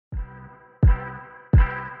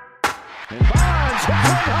Bonds hits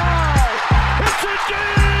it high. It's a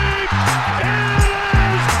deep. It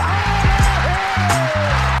is out of here.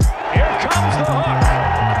 Here comes the hook.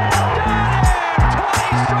 Got him.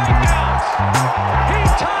 20 strikeouts. He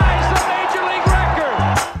ties the major league record.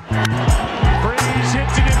 Breeze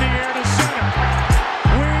hits it in the air to center.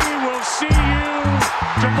 We will see you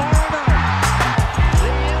tomorrow night.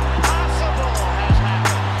 The impossible has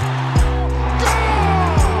happened. Goal!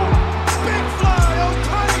 Big fly,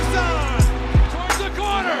 Ohtani-san! Towards the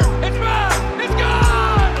corner. It's back. It's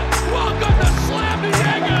gone. Welcome to Slam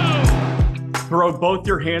Diego. Throw both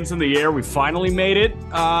your hands in the air. We finally made it.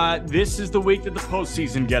 This is the week that the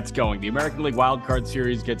postseason gets going. The American League Wild Card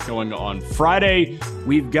Series gets going on Friday.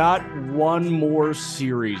 We've got one more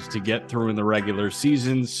series to get through in the regular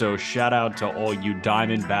season. So shout out to all you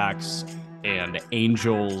Diamondbacks and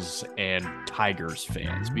Angels and Tigers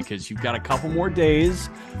fans, because you've got a couple more days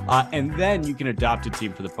and then you can adopt a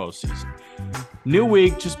team for the postseason. New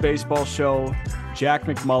week, just baseball show. Jack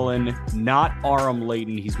McMullen, not Aram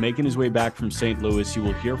Leighton. He's making his way back from St. Louis. You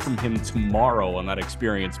will hear from him tomorrow on that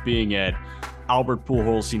experience being at Albert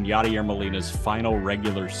Pujols and Yadier Molina's final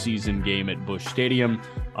regular season game at Busch Stadium.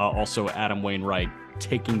 Also, Adam Wainwright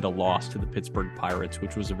taking the loss to the Pittsburgh Pirates,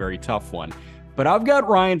 which was a very tough one. But I've got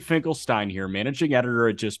Ryan Finkelstein here, managing editor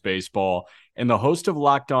at Just Baseball and the host of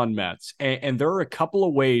Locked On Mets. And there are a couple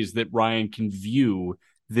of ways that Ryan can view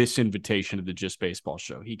this invitation to the Just Baseball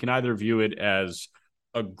show. He can either view it as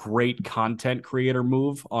a great content creator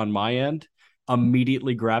move on my end,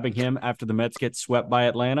 immediately grabbing him after the Mets get swept by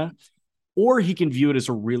Atlanta, or he can view it as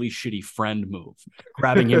a really shitty friend move,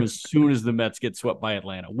 grabbing him as soon as the Mets get swept by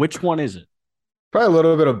Atlanta. Which one is it? Probably a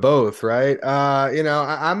little bit of both, right?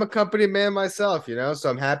 I'm a company man myself, so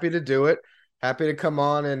I'm happy to do it. Happy to come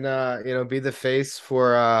on and, be the face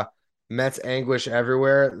for Mets anguish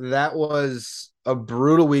everywhere. That was a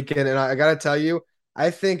brutal weekend. And I got to tell you, I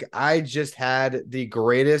think I just had the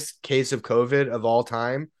greatest case of COVID of all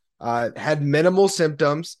time. Had minimal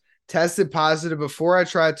symptoms, tested positive before I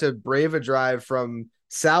tried to brave a drive from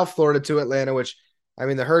South Florida to Atlanta, which, I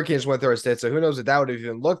mean, the Hurricanes went through our state, so who knows what that would have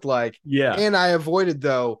even looked like. Yeah. And I avoided,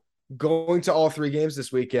 though, going to all three games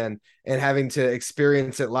this weekend and having to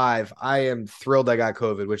experience it live. I am thrilled I got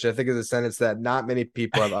COVID, which I think is a sentence that not many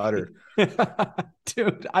people have uttered.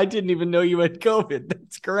 Dude, I didn't even know you had COVID.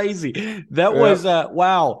 That's crazy. That was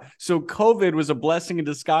wow. So COVID was a blessing in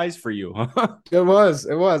disguise for you, huh? It was.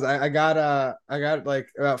 I got like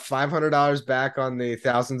about $500 back on the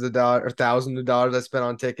thousands of dollars I spent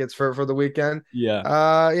on tickets for the weekend. Yeah.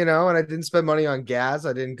 And I didn't spend money on gas.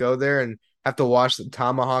 I didn't go there and have to watch the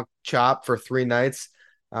tomahawk chop for 3 nights.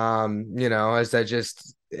 As I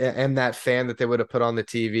just am that fan that they would have put on the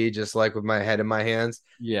TV, just like with my head in my hands.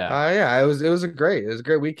 Yeah. It was a great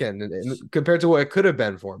weekend and compared to what it could have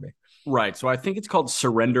been for me. Right. So I think it's called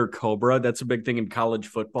surrender cobra. That's a big thing in college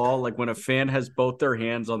football. Like when a fan has both their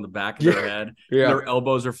hands on the back of their head, their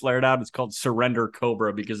elbows are flared out. It's called surrender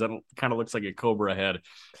cobra because that kind of looks like a cobra head.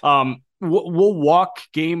 We'll walk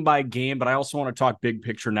game by game, but I also want to talk big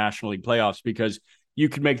picture National League playoffs because you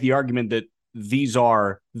could make the argument that these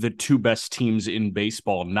are the two best teams in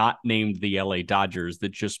baseball, not named the LA Dodgers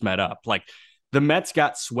that just met up. Like the Mets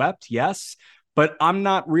got swept, yes, but I'm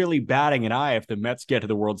not really batting an eye if the Mets get to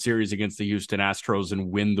the World Series against the Houston Astros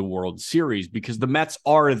and win the World Series because the Mets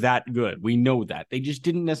are that good. We know that. They just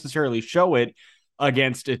didn't necessarily show it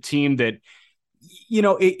against a team that,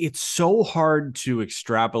 it's so hard to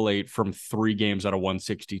extrapolate from 3 games out of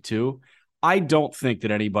 162. I don't think that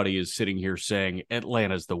anybody is sitting here saying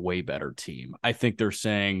Atlanta's the way better team. I think they're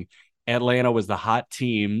saying Atlanta was the hot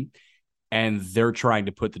team and they're trying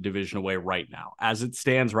to put the division away right now. As it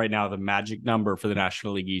stands right now, the magic number for the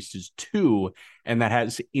National League East is 2, and that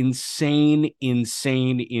has insane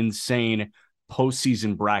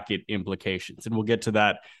postseason bracket implications. And we'll get to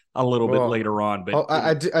that a little bit later on. But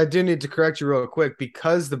I do need to correct you real quick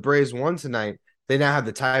because the Braves won tonight. They now have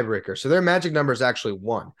the tiebreaker. So their magic number is actually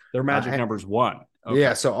 1. Their magic number is 1. Okay.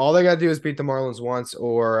 Yeah, so all they got to do is beat the Marlins once,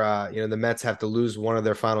 or the Mets have to lose one of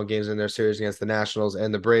their final games in their series against the Nationals,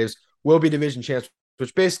 and the Braves will be division champs,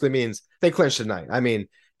 which basically means they clinch tonight. I mean,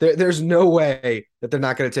 there's no way that they're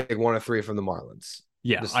not going to take 1 or 3 from the Marlins.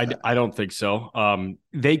 Yeah, I don't think so.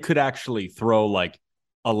 They could actually throw like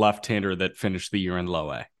a left-hander that finished the year in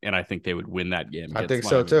low A, and I think they would win that game. I think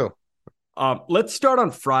so too. Let's start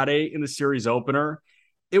on Friday in the series opener.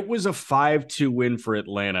 It was a 5-2 win for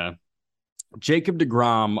Atlanta. Jacob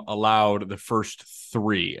deGrom allowed the first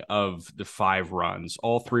 3 of the 5 runs.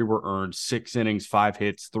 All 3 were earned, 6 innings, 5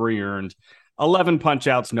 hits, 3 earned, 11 punch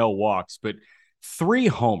outs, no walks, but 3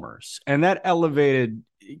 homers. And that elevated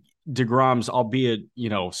DeGrom's, albeit,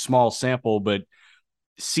 small sample, but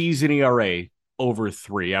season ERA over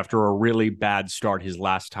 3 after a really bad start his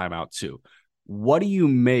last time out too. What do you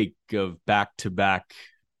make of back-to-back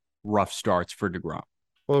rough starts for DeGrom?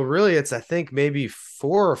 Well, really, it's I think maybe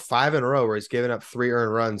 4 or 5 in a row where he's given up 3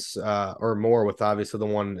 earned runs or more, with obviously the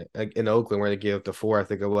one in Oakland where they gave up the 4, I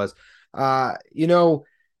think it was. You know,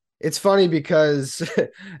 it's funny because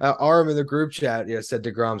Arm in the group chat, said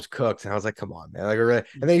DeGrom's cooked, and I was like, "Come on, man!" Like, really?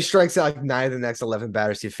 And then he strikes out like 9 of the next 11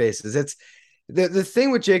 batters he faces. It's the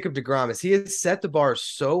thing with Jacob DeGrom is he has set the bar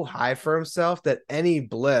so high for himself that any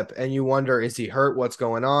blip, and you wonder, is he hurt? What's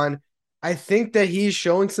going on? I think that he's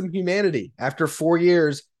showing some humanity after 4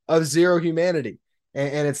 years of zero humanity,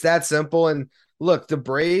 and it's that simple. And look, the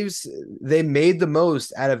Braves, they made the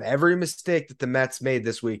most out of every mistake that the Mets made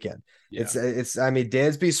this weekend. Yeah. I mean,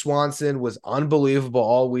 Dansby Swanson was unbelievable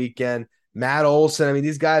all weekend. Matt Olson, I mean,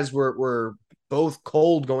 these guys were both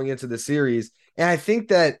cold going into the series. And I think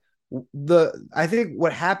that I think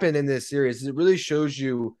what happened in this series is it really shows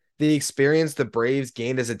you the experience the Braves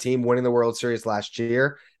gained as a team winning the World Series last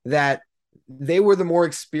year, that they were the more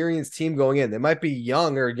experienced team going in. They might be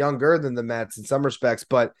young or younger than the Mets in some respects,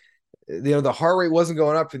 but the heart rate wasn't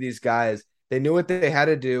going up for these guys. They knew what they had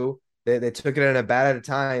to do. They took it in a bat at a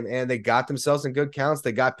time, and they got themselves in good counts.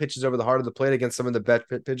 They got pitches over the heart of the plate against some of the best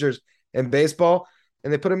pitchers in baseball,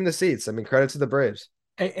 and they put them in the seats. I mean, credit to the Braves.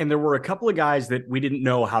 And there were a couple of guys that we didn't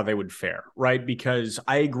know how they would fare, right? Because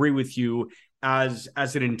I agree with you, as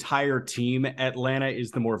an entire team, Atlanta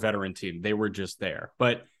is the more veteran team. They were just there.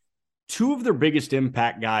 But two of their biggest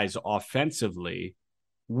impact guys offensively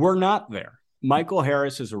were not there. Michael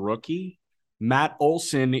Harris is a rookie. Matt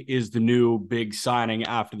Olson is the new big signing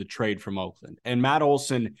after the trade from Oakland. And Matt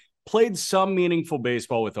Olson played some meaningful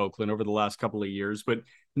baseball with Oakland over the last couple of years, but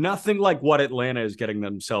nothing like what Atlanta is getting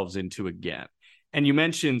themselves into again. And you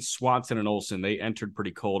mentioned Swanson and Olson. They entered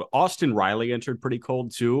pretty cold. Austin Riley entered pretty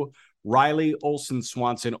cold too. Riley, Olson,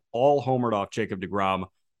 Swanson all homered off Jacob DeGrom.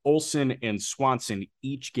 Olson and Swanson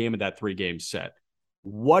each game of that 3-game set.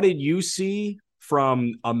 What did you see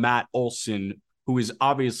from a Matt Olson who is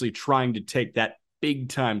obviously trying to take that big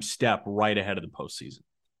time step right ahead of the postseason?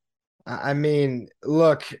 I mean,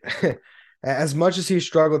 look, as much as he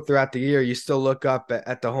struggled throughout the year, you still look up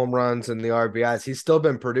at the home runs and the RBIs. He's still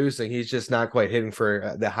been producing. He's just not quite hitting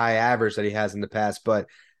for the high average that he has in the past. But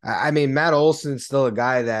I mean, Matt Olson's still a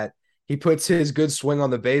guy that he puts his good swing on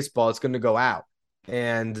the baseball, it's going to go out.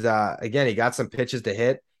 And again, he got some pitches to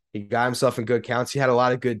hit. He got himself in good counts. He had a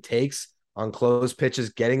lot of good takes on close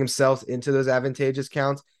pitches, getting himself into those advantageous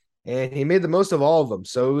counts. And he made the most of all of them.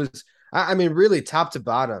 So it was, I mean, really top to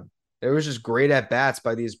bottom, there was just great at bats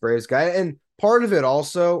by these Braves guys. And part of it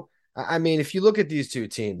also, I mean, if you look at these two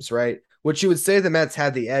teams, right, what you would say the Mets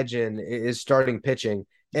had the edge in is starting pitching.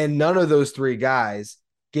 And none of those 3 guys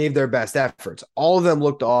gave their best efforts. All of them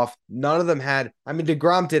looked off. None of them had, I mean,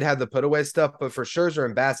 DeGrom did have the put away stuff, but for Scherzer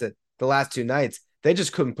and Bassett, the last 2 nights, they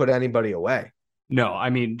just couldn't put anybody away. No, I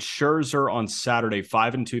mean, Scherzer on Saturday,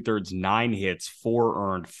 5 2/3, 9 hits,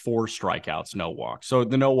 4 earned, 4 strikeouts, no walks. So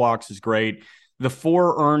the no walks is great. The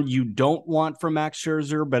 4 earned you don't want from Max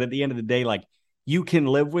Scherzer, but at the end of the day, like, you can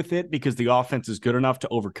live with it because the offense is good enough to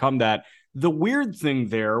overcome that. The weird thing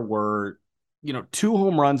there were, 2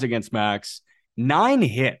 home runs against Max, 9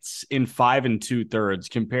 hits in 5 2/3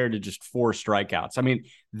 compared to just 4 strikeouts. I mean,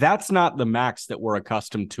 that's not the Max that we're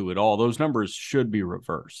accustomed to at all. Those numbers should be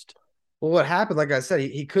reversed. Well, what happened, like I said,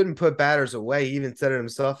 he couldn't put batters away. He even said it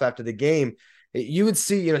himself after the game. You would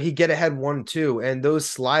see, he'd get ahead 1-2, and those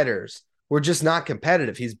sliders were just not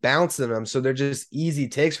competitive. He's bouncing them, so they're just easy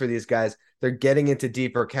takes for these guys. They're getting into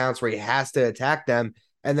deeper counts where he has to attack them,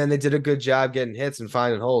 and then they did a good job getting hits and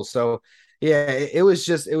finding holes. So, yeah, it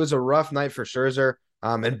was a rough night for Scherzer,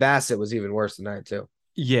 and Bassett was even worse tonight too.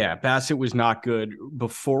 Yeah, Bassett was not good.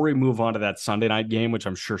 Before we move on to that Sunday night game, which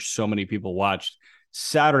I'm sure so many people watched,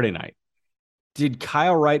 Saturday night, did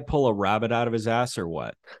Kyle Wright pull a rabbit out of his ass or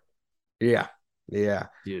what? Yeah.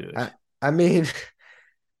 Dude. I mean,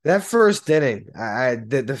 that first inning,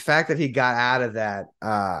 the fact that he got out of that,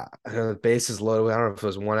 bases loaded. I don't know if it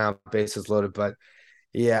was 1 out, bases loaded, but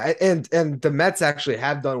yeah, and the Mets actually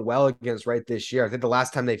have done well against Wright this year. I think the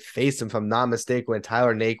last time they faced him, if I'm not mistaken, when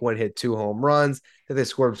Tyler Naquin hit 2 home runs, they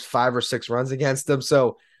scored 5 or 6 runs against him.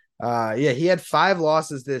 So, yeah, he had 5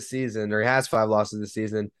 losses this season, or he has 5 losses this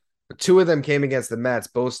season. 2 of them came against the Mets,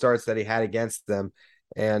 both starts that he had against them.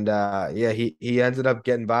 And yeah, he ended up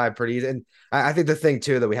getting by pretty easy. And I think the thing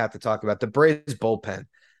too that we have to talk about, the Braves bullpen.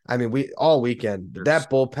 I mean, all weekend, that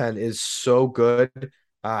bullpen is so good.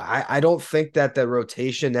 I don't think that the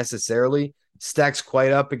rotation necessarily stacks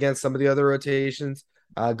quite up against some of the other rotations.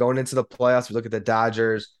 going into the playoffs. We look at the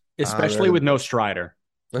Dodgers, especially with no Strider.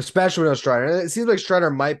 Especially with no Strider. And it seems like Strider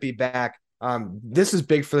might be back. This is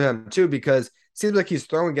big for them too because it seems like he's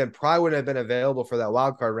throwing again. Probably wouldn't have been available for that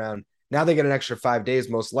wild card round. Now they get an extra 5 days,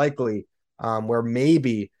 most likely, where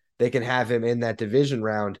maybe they can have him in that division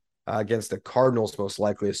round against the Cardinals, most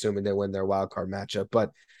likely, assuming they win their wild card matchup.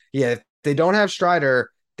 But yeah, if they don't have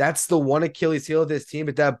Strider, that's the one Achilles heel of this team.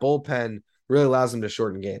 But that bullpen really allows them to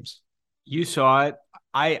shorten games. You saw it.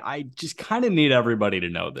 I just kind of need everybody to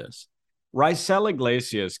know this. Raisel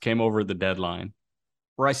Iglesias came over the deadline.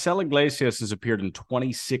 Raisel Iglesias has appeared in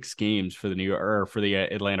 26 games for the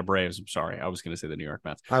Atlanta Braves. I'm sorry, I was going to say the New York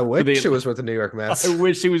Mets. I wish it was with the New York Mets. I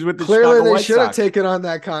wish he was with the Clearly, Chicago they White should have Sox. taken on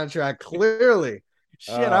that contract. Clearly.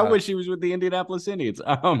 Shit, I wish he was with the Indianapolis Indians.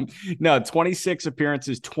 No, 26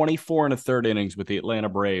 appearances, 24 and a third innings with the Atlanta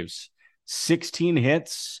Braves, 16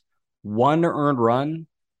 hits, 1 earned run,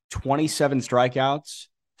 27 strikeouts,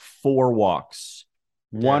 4 walks,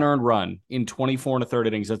 1 earned run in 24 and a third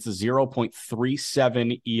innings. That's a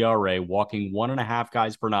 0.37 ERA, walking 1.5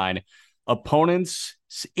 guys per 9. Opponents,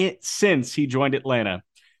 since he joined Atlanta,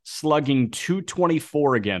 slugging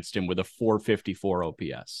 224 against him with a 454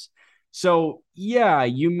 OPS. So, yeah,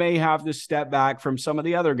 you may have to step back from some of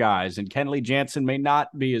the other guys, and Kenley Jansen may not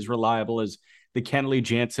be as reliable as the Kenley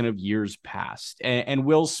Jansen of years past. And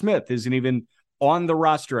Will Smith isn't even on the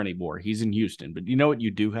roster anymore. He's in Houston. But you know what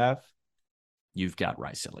you do have? You've got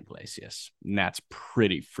Raisel Iglesias, and that's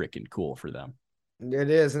pretty freaking cool for them. It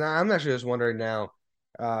is, and I'm actually just wondering now,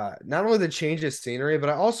 not only the change of scenery, but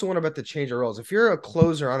I also wonder about the change of roles. If you're a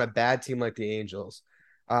closer on a bad team like the Angels,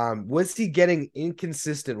 was he getting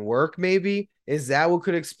inconsistent work maybe? Is that what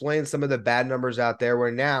could explain some of the bad numbers out there where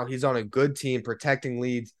now he's on a good team protecting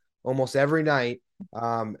leads almost every night?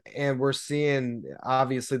 And we're seeing,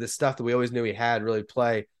 obviously, the stuff that we always knew he had really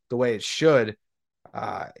play the way it should.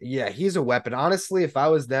 Yeah, he's a weapon. Honestly, if I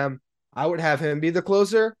was them, I would have him be the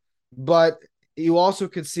closer, but you also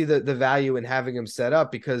could see the value in having him set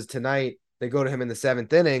up because tonight they go to him in the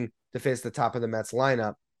 7th inning to face the top of the Mets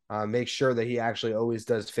lineup. Make sure that he actually always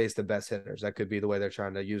does face the best hitters. That could be the way they're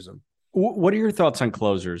trying to use him. What are your thoughts on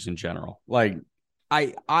closers in general? Like,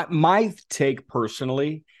 my take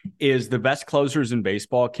personally is the best closers in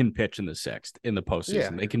baseball can pitch in the 6th in the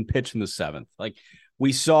postseason. Yeah. They can pitch in the 7th. Like,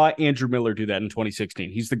 we saw Andrew Miller do that in 2016.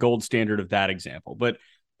 He's the gold standard of that example. But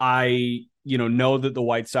I know that the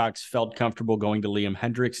White Sox felt comfortable going to Liam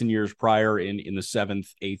Hendricks in years prior in the 7th,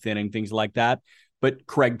 8th inning, things like that. But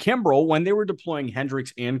Craig Kimbrell, when they were deploying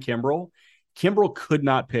Hendricks and Kimbrell could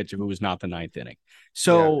not pitch if it was not the 9th inning.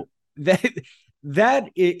 So that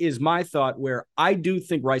is my thought, where I do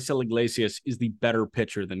think Raisel Iglesias is the better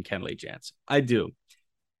pitcher than Kenley Jansen. I do.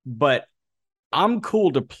 But I'm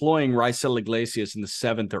cool deploying Raisel Iglesias in the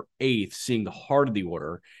 7th or 8th, seeing the heart of the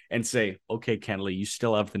order and say, okay, Kenley, you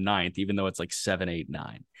still have the 9th, even though it's like 7, 8,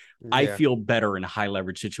 9. Yeah. I feel better in high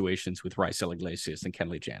leverage situations with Raisel Iglesias than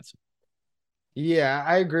Kenley Jansen. Yeah,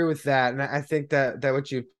 I agree with that. And I think that what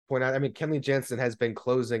you point out, I mean, Kenley Jansen has been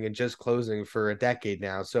closing and just closing for a decade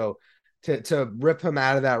now. So to rip him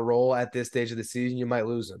out of that role at this stage of the season, you might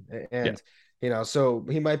lose him. And, so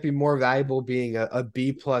he might be more valuable being a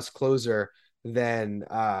B+ closer than,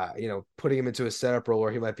 putting him into a setup role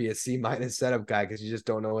where he might be a C- setup guy because you just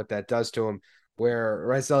don't know what that does to him. Where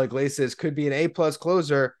Raisel Iglesias could be an A+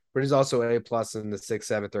 closer, but he's also A+ in the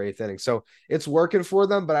 6th, 7th, or 8th inning. So it's working for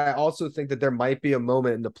them, but I also think that there might be a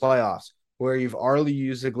moment in the playoffs where you've already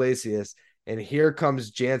used Iglesias, and here comes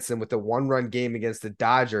Jansen with a 1-run game against the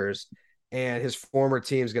Dodgers, and his former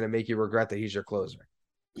team is going to make you regret that he's your closer.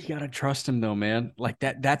 You got to trust him, though, man. Like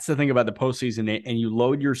that's the thing about the postseason, and you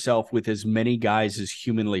load yourself with as many guys as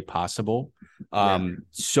humanly possible.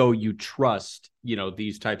 So you trust,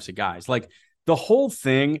 these types of guys. Like the whole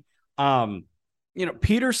thing,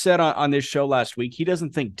 Peter said on this show last week, he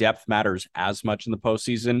doesn't think depth matters as much in the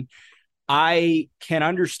postseason. I can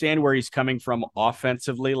understand where he's coming from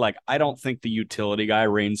offensively. Like, I don't think the utility guy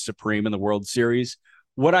reigns supreme in the World Series.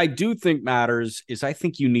 What I do think matters is I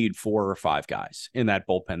think you need 4 or 5 guys in that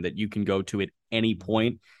bullpen that you can go to at any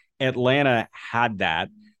point. Atlanta had that.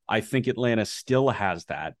 I think Atlanta still has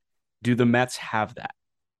that. Do the Mets have that?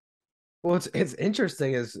 Well, it's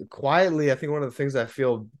interesting is quietly, I think one of the things I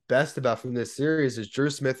feel best about from this series is Drew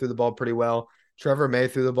Smith threw the ball pretty well. Trevor May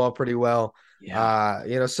threw the ball pretty well.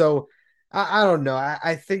 Yeah. So I don't know.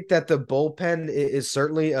 I think that the bullpen is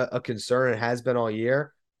certainly a concern. It has been all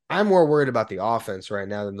year. I'm more worried about the offense right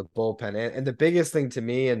now than the bullpen. And the biggest thing to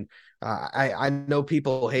me, and I know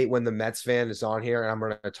people hate when the Mets fan is on here and I'm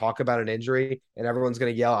going to talk about an injury and everyone's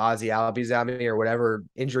going to yell Ozzy Albies at me or whatever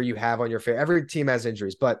injury you have on your face. Every team has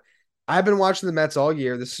injuries, but I've been watching the Mets all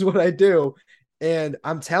year. This is what I do. And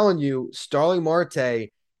I'm telling you, Starling Marte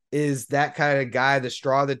is that kind of guy, the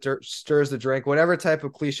straw that stirs the drink, whatever type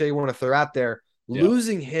of cliche you want to throw out there. Yeah.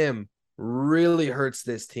 Losing him really hurts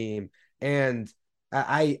this team. And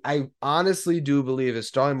I honestly do believe if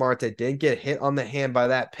Starling Marte didn't get hit on the hand by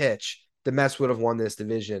that pitch, the Mets would have won this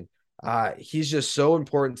division. He's just so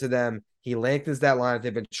important to them. He lengthens that line.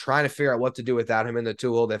 They've been trying to figure out what to do without him in the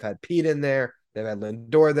 2-hole. They've had Pete in there. They've had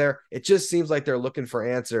Lindor there. It just seems like they're looking for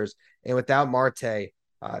answers. And without Marte,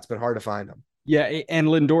 it's been hard to find them. Yeah, and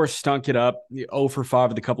Lindor stunk it up. 0 for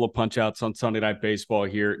 5 with a couple of punch outs on Sunday Night Baseball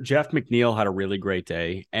here. Jeff McNeil had a really great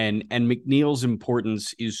day, and McNeil's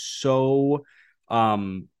importance is so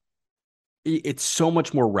it's so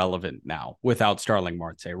much more relevant now without Starling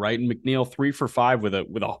Marte, right? And McNeil 3 for 5 with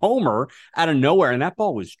a homer out of nowhere, and that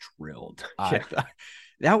ball was drilled. Yeah.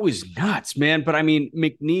 That was nuts, man. But I mean,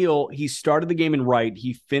 McNeil, he started the game in right.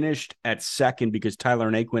 He finished at second because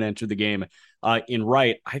Tyler Naquin entered the game in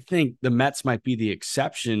right. I think the Mets might be the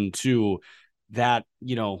exception to that,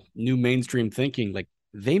 new mainstream thinking. Like,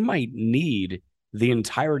 they might need the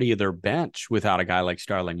entirety of their bench without a guy like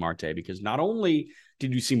Starling Marte, because not only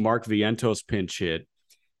did you see Mark Vientos pinch hit,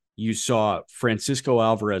 you saw Francisco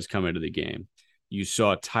Alvarez come into the game. You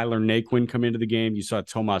saw Tyler Naquin come into the game. You saw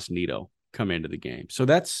Tomas Nido come into the game. So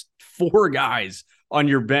that's 4 guys on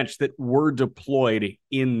your bench that were deployed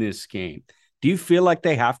in this game. Do you feel like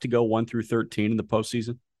they have to go 1 through 13 in the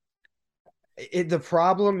postseason? The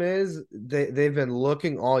problem is they've been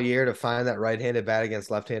looking all year to find that right-handed bat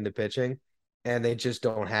against left-handed pitching, and they just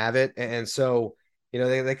don't have it. And so,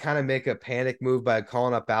 they kind of make a panic move by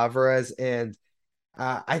calling up Alvarez. And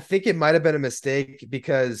I think it might have been a mistake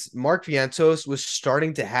because Mark Vientos was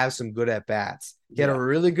starting to have some good at-bats. He had a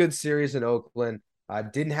really good series in Oakland.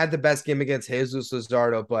 Didn't have the best game against Jesus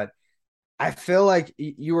Luzardo, but I feel like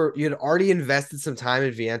you had already invested some time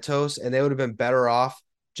in Vientos, and they would have been better off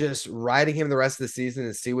just riding him the rest of the season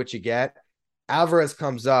and see what you get. Alvarez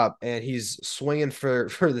comes up and he's swinging for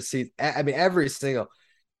the season. I mean, every single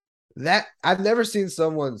that I've never seen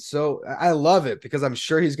someone so. I love it because I'm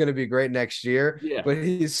sure he's going to be great next year. Yeah. But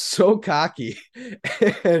he's so cocky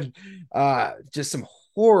and just some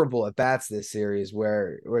horrible at bats this series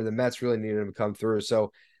where the Mets really needed him to come through.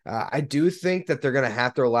 So I do think that they're going to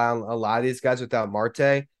have to rely on a lot of these guys without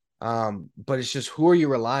Marte. But it's just, who are you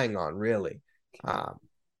relying on, really?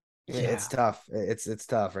 It's tough. It's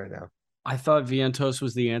tough right now. I thought Vientos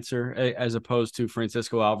was the answer as opposed to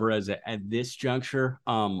Francisco Alvarez at this juncture.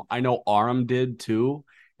 I know Aram did too.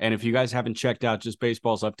 And if you guys haven't checked out just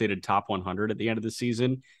baseball's updated top 100 at the end of the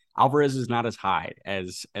season, Alvarez is not as high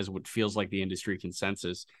as what feels like the industry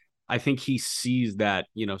consensus. I think he sees that,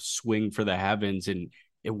 swing for the heavens, and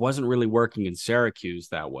it wasn't really working in Syracuse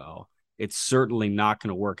that well. It's certainly not going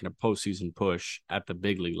to work in a postseason push at the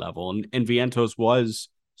big league level. And Vientos was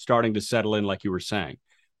starting to settle in, like you were saying.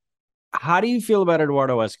 How do you feel about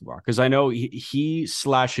Eduardo Escobar? Because I know he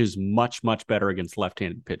slashes much, much better against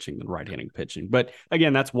left-handed pitching than right-handed pitching. But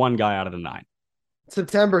again, that's one guy out of the 9.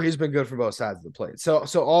 September, he's been good for both sides of the plate. So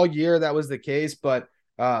all year that was the case, but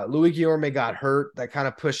Louis Guillorme got hurt. That kind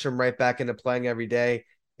of pushed him right back into playing every day.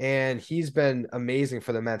 And he's been amazing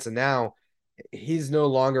for the Mets. And now he's no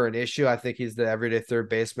longer an issue. I think he's the everyday third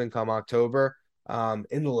baseman come October.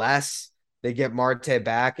 Unless they get Marte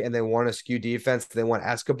back and they want a skew defense, they want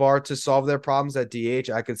Escobar to solve their problems at DH.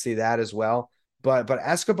 I could see that as well. But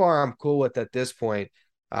Escobar, I'm cool with at this point.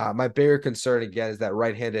 My bigger concern again is that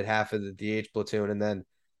right-handed half of the DH platoon, and then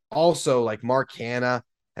also like Mark Hanna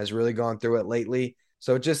has really gone through it lately.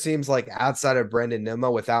 So it just seems like outside of Brendan Nimmo,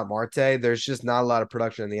 without Marte, there's just not a lot of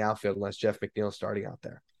production in the outfield unless Jeff McNeil's starting out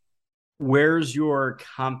there. Where's your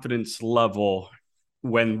confidence level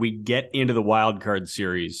when we get into the wild card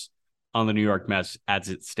series on the New York Mets as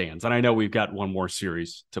it stands? And I know we've got one more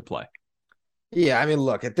series to play. Yeah, I mean,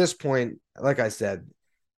 look, at this point, like I said,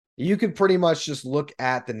 you could pretty much just look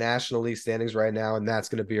at the National League standings right now, and that's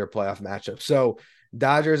going to be your playoff matchup. So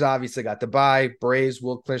Dodgers obviously got the bye. Braves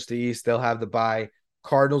will clinch the East. They'll have the bye.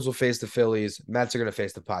 Cardinals will face the Phillies. Mets are going to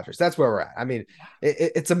face the Padres. That's where we're at. I mean,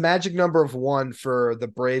 it's a magic number of 1 for the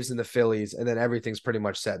Braves and the Phillies, and then everything's pretty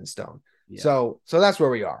much set in stone. Yeah. So that's where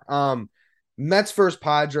we are. Mets versus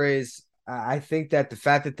Padres. I think that the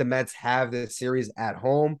fact that the Mets have this series at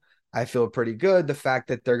home, I feel pretty good. The fact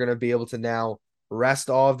that they're going to be able to now rest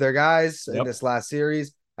all of their guys in this last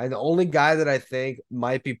series. And the only guy that I think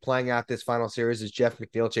might be playing out this final series is Jeff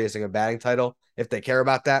McNeil chasing a batting title. If they care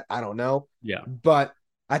about that, I don't know. Yeah. But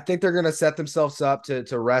I think they're going to set themselves up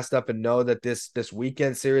to rest up and know that this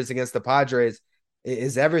weekend series against the Padres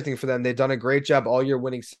is everything for them. They've done a great job all year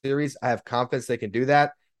winning series. I have confidence they can do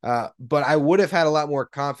that. But I would have had a lot more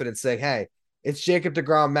confidence saying, hey, it's Jacob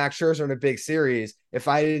deGrom, Max Scherzer in a big series. If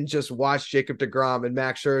I didn't just watch Jacob deGrom and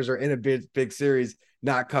Max Scherzer in a big series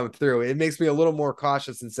not come through, it makes me a little more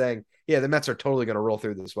cautious in saying, yeah, the Mets are totally going to roll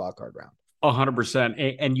through this wild card round.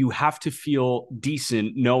 100%. And you have to feel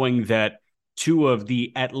decent knowing that two of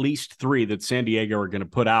the at least three that San Diego are going to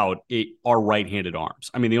put out are right-handed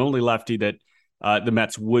arms. I mean, the only lefty that the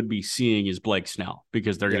Mets would be seeing is Blake Snell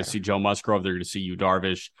because they're going to see Joe Musgrove. They're going to see Yu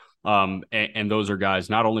Darvish. And those are guys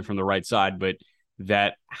not only from the right side, but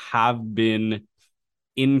that have been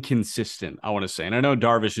inconsistent, I want to say. And I know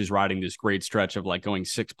Darvish is riding this great stretch of like going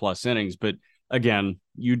 6+ innings, but again,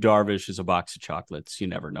 Yu Darvish is a box of chocolates. You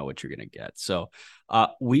never know what you're going to get. So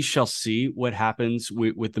we shall see what happens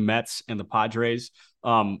with the Mets and the Padres.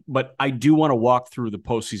 But I do want to walk through the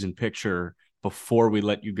postseason picture before we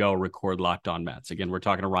let you go record Locked On Mets. Again, we're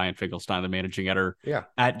talking to Ryan Finkelstein, the managing editor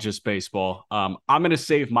at Just Baseball. I'm going to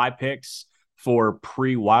save my picks for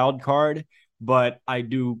pre-wild card, but I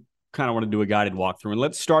do kind of want to do a guided walkthrough. And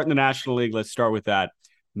let's start in the National League. Let's start with that.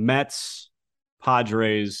 Mets,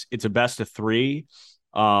 Padres, it's a best of three.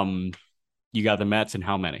 You got the Mets and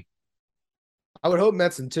how many? I would hope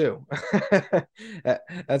Mets in two.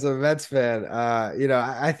 As a Mets fan,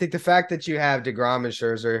 I think the fact that you have deGrom and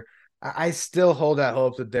Scherzer, I still hold that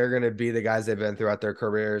hope that they're going to be the guys they've been throughout their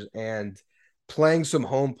careers and playing some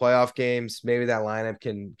home playoff games. Maybe that lineup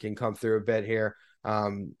can come through a bit here.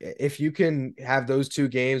 If you can have those two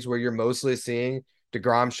games where you're mostly seeing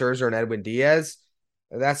deGrom, Scherzer, and Edwin Diaz,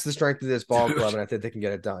 that's the strength of this ball club, and I think they can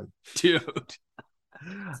get it done. Dude.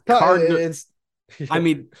 It's I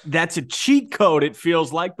mean, that's a cheat code, it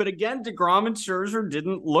feels like. But again, deGrom and Scherzer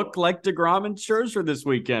didn't look like deGrom and Scherzer this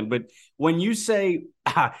weekend. But when you say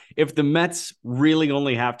if the Mets really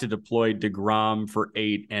only have to deploy deGrom for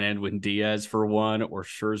 8 and Edwin Diaz for 1, or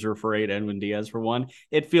Scherzer for 8, Edwin Diaz for 1,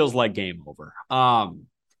 it feels like game over.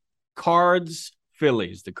 Cards,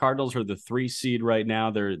 Phillies. The Cardinals are the 3 seed right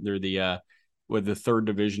now. They're the with the 3rd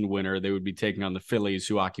division winner. They would be taking on the Phillies,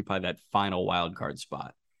 who occupy that final wild card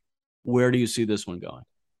spot. Where do you see this one going?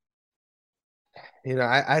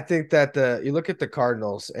 I think that you look at the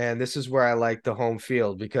Cardinals, and this is where I like the home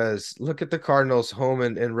field, because look at the Cardinals home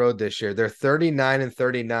and road this year. They're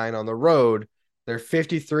 39-39 on the road. They're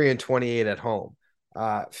 53-28 at home.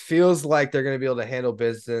 Feels like they're going to be able to handle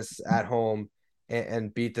business at home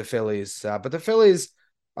and beat the Phillies. But the Phillies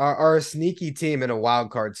are a sneaky team in a wild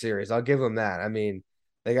card series. I'll give them that. I mean,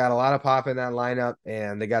 they got a lot of pop in that lineup,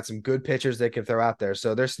 and they got some good pitchers they can throw out there.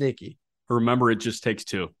 So they're sneaky. Remember, it just takes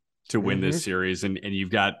 2 to win this series, and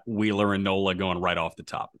you've got Wheeler and Nola going right off the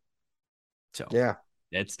top. So yeah,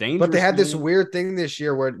 it's dangerous. But they had this weird thing this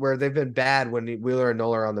year where they've been bad when Wheeler and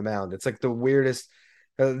Nola are on the mound. It's like the weirdest.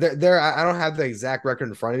 I don't have the exact record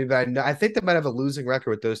in front of me, but I think they might have a losing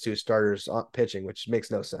record with those two starters pitching, which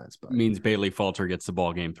makes no sense. But means Bailey Falter gets the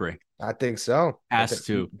ball game 3. I think so. Has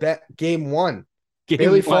to. Bet game 1.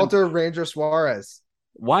 Bailey Falter, Ranger Suarez.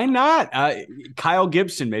 Why not? Kyle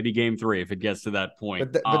Gibson, maybe game 3 if it gets to that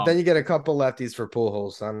point. But then you get a couple lefties for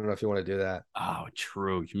Pujols. I don't know if you want to do that. Oh,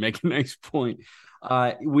 true. You make a nice point.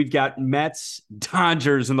 We've got Mets,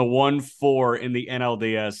 Dodgers in the 1-4 in the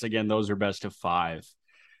NLDS. Again, those are best of 5.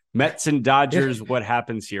 Mets and Dodgers, what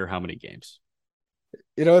happens here? How many games?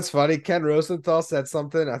 It's funny. Ken Rosenthal said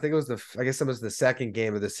something. I think it was the second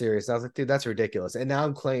game of the series. I was like, dude, that's ridiculous. And now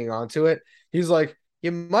I'm clinging on to it. He's like,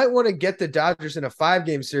 you might want to get the Dodgers in a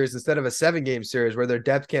 5-game series instead of a 7-game series where their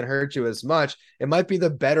depth can't hurt you as much. It might be the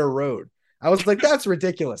better road. I was like, that's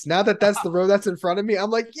ridiculous. Now that's the road that's in front of me, I'm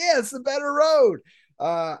like, yeah, it's the better road.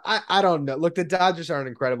 I don't know. Look, the Dodgers are an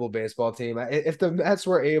incredible baseball team. If the Mets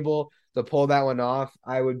were able to pull that one off,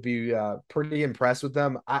 I would be pretty impressed with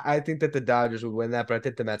them. I think that the Dodgers would win that, but I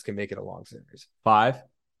think the Mets can make it a long series. 5?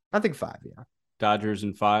 I think 5, yeah. Dodgers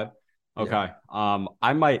in 5? Okay. Yeah.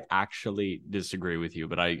 I might actually disagree with you,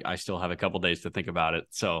 but I still have a couple days to think about it.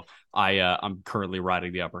 So I'm currently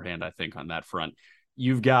riding the upper hand, I think, on that front.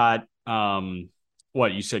 You've got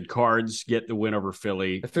what you said, Cards get the win over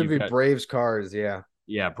Philly. It would be Braves, Cards, yeah.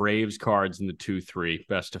 Yeah, Braves, Cards in the 2-3,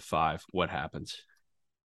 best of 5. What happens?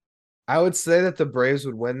 I would say that the Braves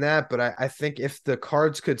would win that, but I think if the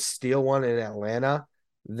Cards could steal one in Atlanta,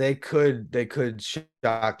 they could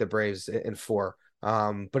shock the Braves in 4.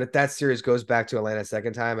 But if that series goes back to Atlanta a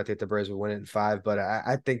second time, I think the Braves would win it in 5. But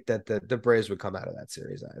I think that the Braves would come out of that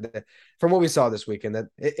series. From what we saw this weekend, that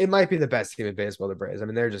it might be the best team in baseball, the Braves. I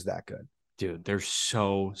mean, they're just that good. Dude, they're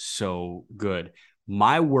so good.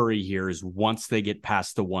 My worry here is once they get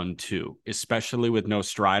past the 1-2, especially with no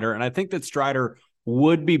Strider. And I think that Strider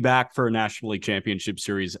would be back for a National League Championship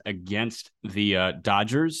Series against the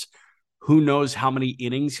Dodgers. Who knows how many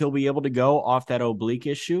innings he'll be able to go off that oblique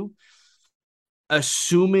issue?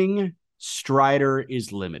 Assuming Strider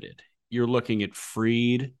is limited, you're looking at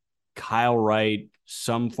Fried, Kyle Wright,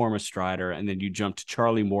 some form of Strider, and then you jump to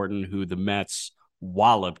Charlie Morton, who the Mets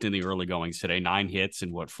walloped in the early goings today, 9 hits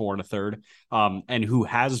and 4 1/3, and who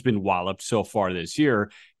has been walloped so far this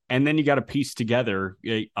year. And then you got to piece together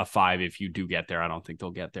a 5 if you do get there. I don't think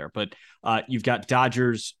they'll get there, but you've got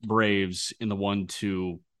Dodgers, Braves in the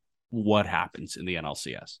 1-2. What happens in the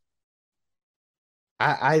NLCS?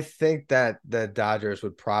 I think that the Dodgers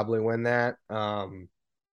would probably win that.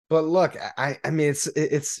 But look, I mean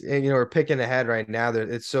it's we're picking ahead right now. That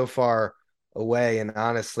it's so far away, and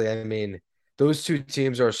honestly, I mean those two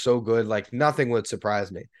teams are so good. Like nothing would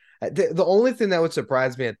surprise me. The only thing that would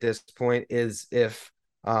surprise me at this point is if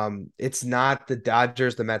it's not the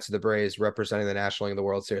Dodgers, the Mets, or the Braves representing the National League in the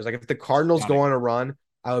World Series. Like if the Cardinals go on a run,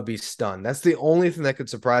 I would be stunned. That's the only thing that could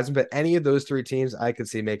surprise me. But any of those three teams, I could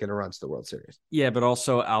see making a run to the World Series. Yeah, but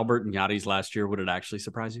also Albert and Yachty's last year, would it actually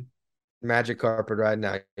surprise you? Magic carpet ride.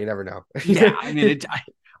 Now you never know. Yeah, I mean,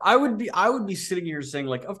 I would be sitting here saying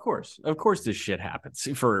like, of course, this shit happens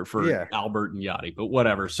for Yeah. Albert and Yachty, but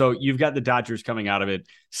whatever. So you've got the Dodgers coming out of it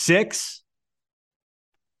 6.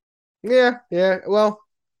 Yeah. Well,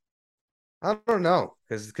 I don't know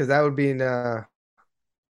because that would be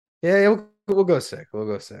we'll go 6. We'll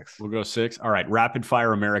go 6. We'll go 6. All right, rapid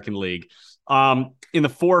fire American League. In the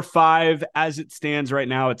 4-5 as it stands right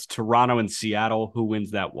now, it's Toronto and Seattle. Who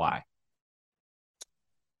wins that? Why?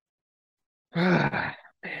 Man,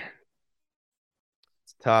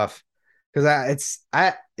 it's tough because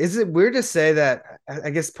is it weird to say that I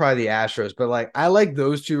guess probably the Astros, but like I like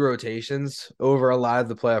those two rotations over a lot of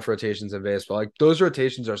the playoff rotations in baseball. Like those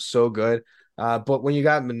rotations are so good. But when you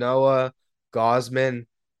got Manoah, Gosman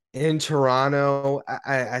in Toronto,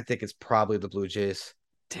 I think it's probably the Blue Jays.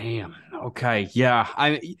 Damn. Okay.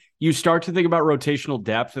 Yeah. You start to think about rotational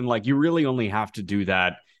depth, and like you really only have to do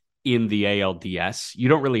that in the ALDS. You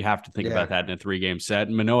don't really have to think about that in a 3-game set.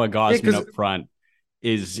 Manoah Gosman up front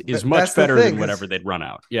is much better than whatever they'd run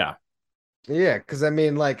out. Yeah. Yeah, because I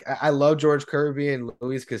mean, like I love George Kirby and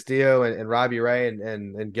Luis Castillo and Robbie Ray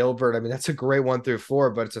and Gilbert. I mean, that's a great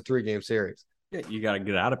 1-4, but it's a 3-game series. Yeah, you got to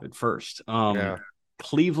get out of it first. Yeah.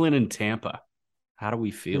 Cleveland and Tampa. How do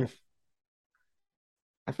we feel?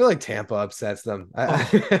 I feel like Tampa upsets them.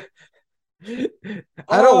 I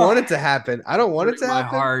don't want it to happen. I don't want it to happen. My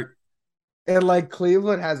heart. And like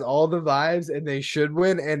Cleveland has all the vibes and they should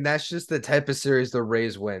win. And that's just the type of series the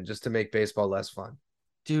Rays win just to make baseball less fun.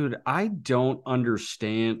 Dude, I don't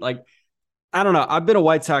understand. Like, I don't know. I've been a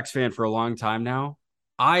White Sox fan for a long time now.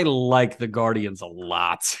 I like the Guardians a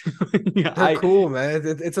lot. They're cool, man.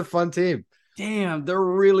 It's a fun team. Damn, they're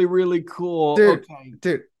really, really cool. Dude,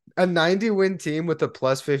 a 90-win team with a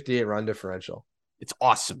plus 58 run differential. It's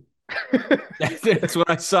awesome. That's what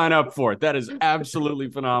I sign up for. That is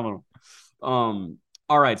absolutely phenomenal. All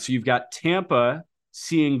right, so you've got Tampa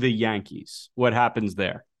seeing the Yankees. What happens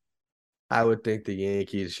there? I would think the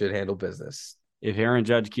Yankees should handle business. If Aaron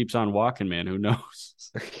Judge keeps on walking, man, who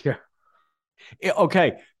knows? Yeah.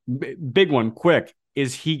 Okay, big one, quick.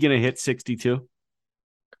 Is he going to hit 62?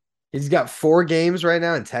 He's got 4 games right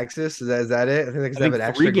now in Texas. Is that it? I think they have an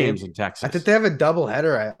extra 3 games in Texas. I think they have a double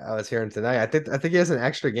header. I was hearing tonight. I think he has an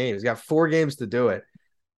extra game. He's got 4 games to do it.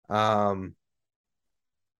 He's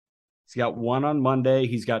got 1 on Monday.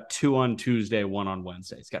 He's got 2 on Tuesday, 1 on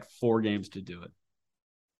Wednesday. He's got 4 games to do it.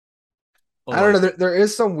 I don't know. There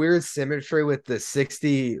is some weird symmetry with the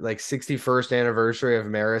 61st anniversary of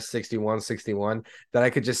Maris 61 that I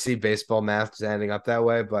could just see baseball math just ending up that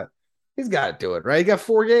way, but he's got to do it, right? He got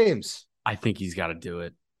 4 games. I think he's got to do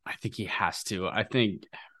it. I think he has to. I think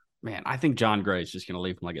John Gray is just going to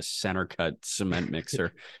leave him like a center cut cement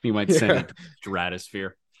mixer. He might send it to the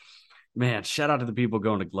stratosphere. Man, shout out to the people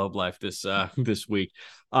going to Globe Life this week.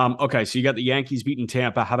 Okay, so you got the Yankees beating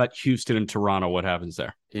Tampa. How about Houston and Toronto? What happens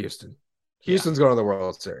there? Houston's going to the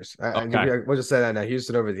World Series. We'll just say that now.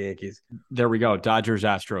 Houston over the Yankees. There we go. Dodgers,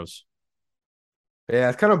 Astros. Yeah,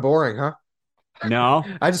 it's kind of boring, huh? No,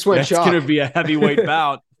 I just went. It's going to be a heavyweight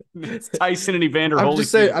bout. It's Tyson and Evander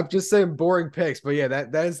Holyfield. I'm just saying boring picks, but yeah,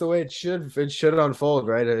 that is the way it should unfold,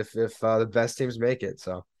 right? If the best teams make it.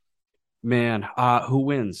 So, man, who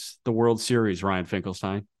wins the World Series? Ryan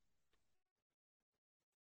Finkelstein.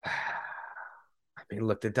 I mean,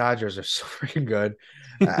 look, the Dodgers are so freaking good.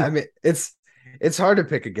 I mean, it's hard to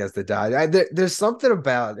pick against the Dodgers. There's something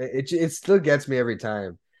about it. It still gets me every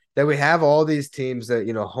time that we have all these teams that,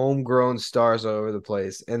 homegrown stars all over the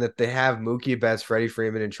place, and that they have Mookie Betts, Freddie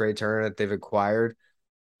Freeman, and Trey Turner that they've acquired.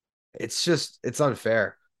 It's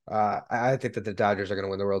unfair. I think that the Dodgers are going to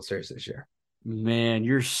win the World Series this year. Man,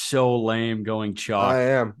 you're so lame going I chalk.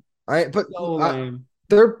 am. So lame.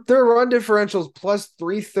 Their run differentials plus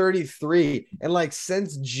 333, and like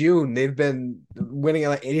since June they've been winning at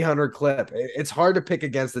like 800 clip. It's hard to pick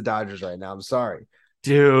against the Dodgers right now. I'm sorry.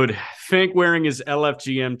 Dude, Fink wearing his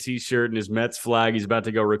LFGM t-shirt and his Mets flag. He's about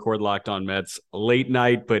to go record Locked On Mets late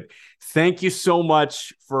night. But thank you so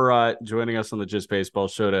much for joining us on the Just Baseball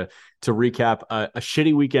show to recap a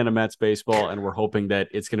shitty weekend of Mets baseball. And we're hoping that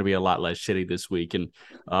it's going to be a lot less shitty this week. And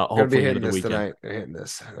hopefully Hitting the this weekend. tonight. Hitting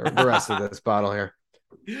this the rest of this bottle here.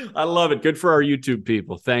 I love it. Good for our YouTube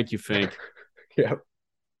people. Thank you, Fink. Yep.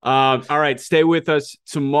 All right, stay with us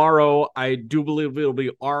tomorrow. I do believe it'll be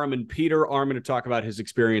Aram and Peter. Aram going to talk about his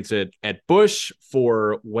experience at Busch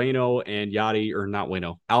for Waino and Yachty, or not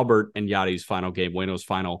Waino, Albert and Yachty's final game, Waino's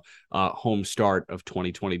final home start of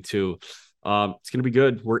 2022. It's going to be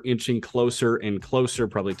good. We're inching closer and closer,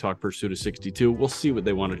 probably talk Pursuit of 62. We'll see what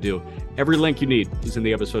they want to do. Every link you need is in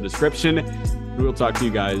the episode description. We'll talk to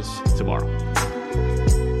you guys tomorrow.